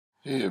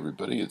Hey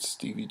everybody, it's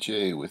Stevie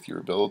J with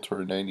your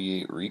Bellator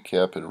 98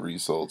 recap and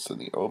results, and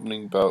the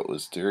opening bout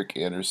was Derek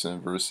Anderson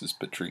versus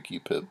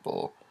Patricky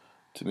Pitbull.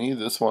 To me,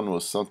 this one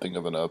was something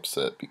of an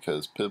upset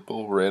because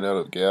Pitbull ran out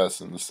of gas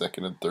in the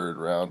second and third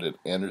round, and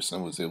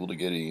Anderson was able to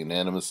get a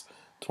unanimous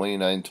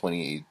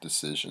 29-28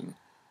 decision.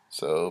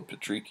 So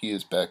Patricky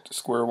is back to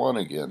square one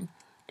again.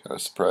 Kind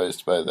of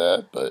surprised by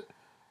that, but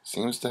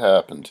seems to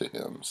happen to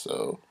him.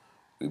 So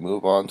we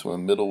move on to a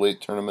middleweight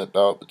tournament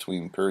bout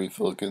between Perry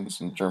Filkins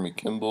and Jeremy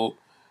Kimball,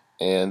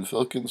 and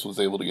Filkins was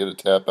able to get a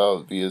tap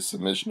out via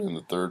submission in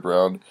the third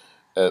round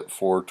at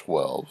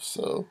 4:12.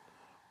 So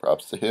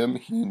props to him.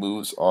 He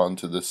moves on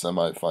to the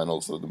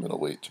semifinals of the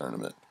middleweight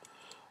tournament.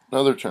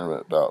 Another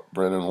tournament bout,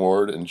 Brennan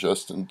Ward and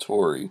Justin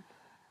Torrey,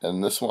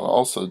 and this one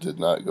also did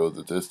not go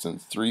the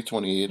distance.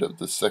 3:28 of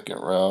the second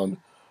round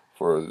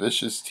for a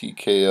vicious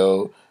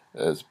TKO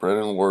as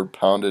Brennan Ward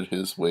pounded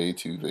his way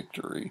to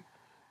victory.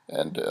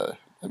 And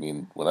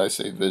when I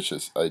say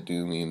vicious, I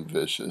do mean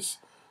vicious.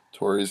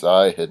 Torrey's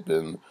eye had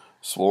been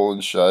swollen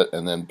shut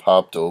and then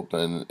popped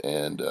open,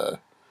 and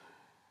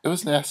it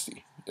was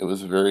nasty. It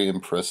was a very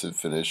impressive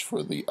finish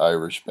for the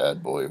Irish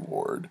bad boy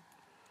Ward.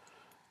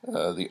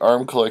 The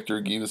arm collector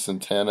Giva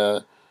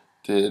Santana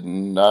did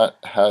not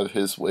have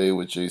his way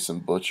with Jason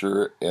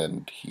Butcher,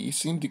 and he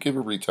seemed to give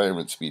a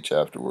retirement speech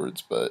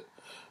afterwards. But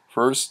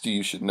first,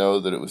 you should know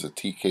that it was a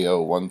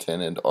TKO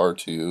 110 and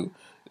R2.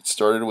 It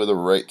started with a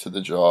right to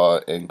the jaw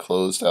and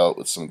closed out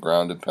with some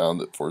ground and pound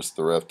that forced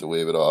the ref to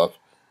wave it off.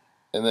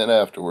 And then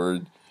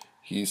afterward,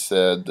 he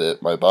said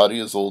that my body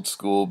is old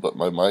school, but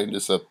my mind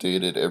is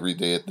updated every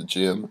day at the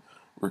gym.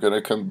 We're going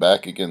to come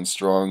back again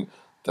strong.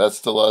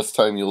 That's the last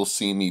time you'll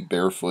see me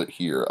barefoot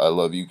here. I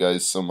love you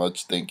guys so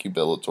much. Thank you,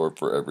 Bellator,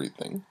 for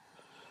everything.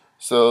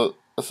 So,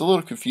 that's a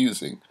little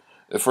confusing.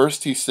 At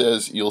first he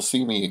says, you'll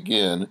see me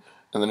again,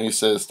 and then he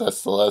says,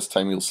 that's the last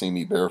time you'll see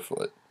me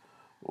barefoot.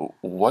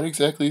 What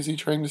exactly is he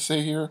trying to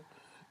say here?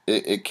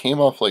 It came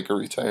off like a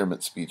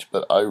retirement speech,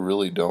 but I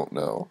really don't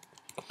know.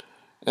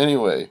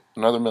 Anyway,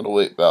 another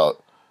middleweight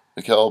bout.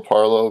 Mikel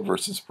Parlo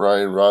versus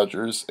Brian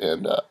Rogers,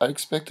 and I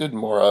expected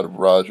more out of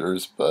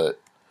Rogers,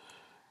 but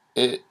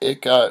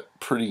it got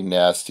pretty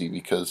nasty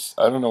because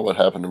I don't know what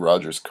happened to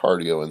Rogers'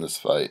 cardio in this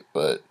fight,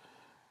 but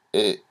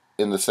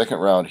in the second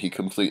round he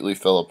completely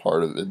fell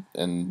apart of it,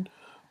 and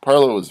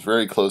Parlo was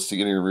very close to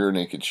getting a rear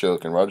naked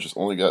choke, and Rogers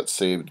only got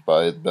saved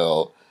by the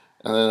bell.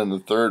 And then in the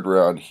third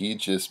round, he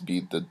just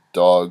beat the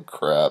dog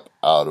crap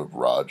out of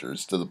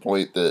Rogers to the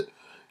point that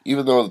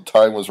even though the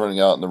time was running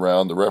out in the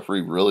round, the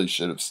referee really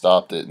should have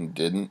stopped it and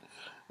didn't.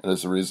 And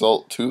as a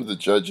result, two of the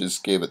judges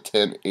gave a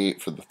 10-8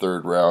 for the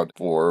third round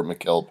for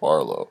Mikel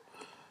Parlo.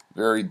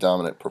 Very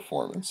dominant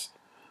performance.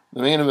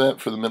 The main event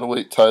for the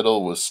middleweight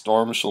title was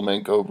Storm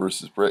Shlemenko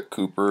versus Brett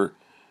Cooper.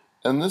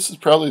 And this is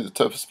probably the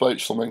toughest fight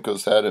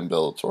Shlemenko's had in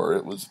Bellator.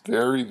 It was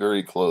very,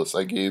 very close.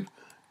 I gave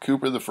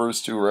Cooper the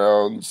first two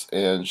rounds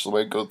and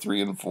Shlemenko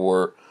 3 and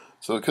 4.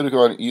 So it could have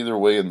gone either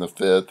way in the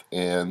fifth,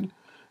 and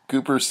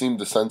Cooper seemed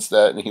to sense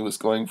that, and he was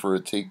going for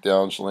a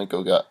takedown.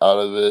 Shlemenko got out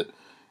of it,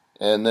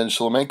 and then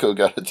Shlemenko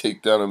got a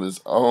takedown of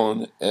his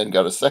own and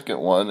got a second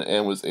one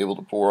and was able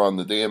to pour on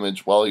the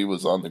damage while he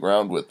was on the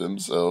ground with him.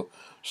 So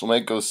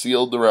Shlemenko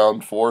sealed the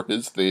round for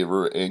his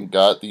favor and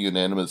got the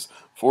unanimous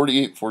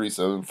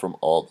 48-47 from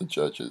all the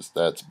judges.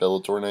 That's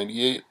Bellator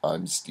 98.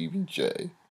 I'm Stevie J.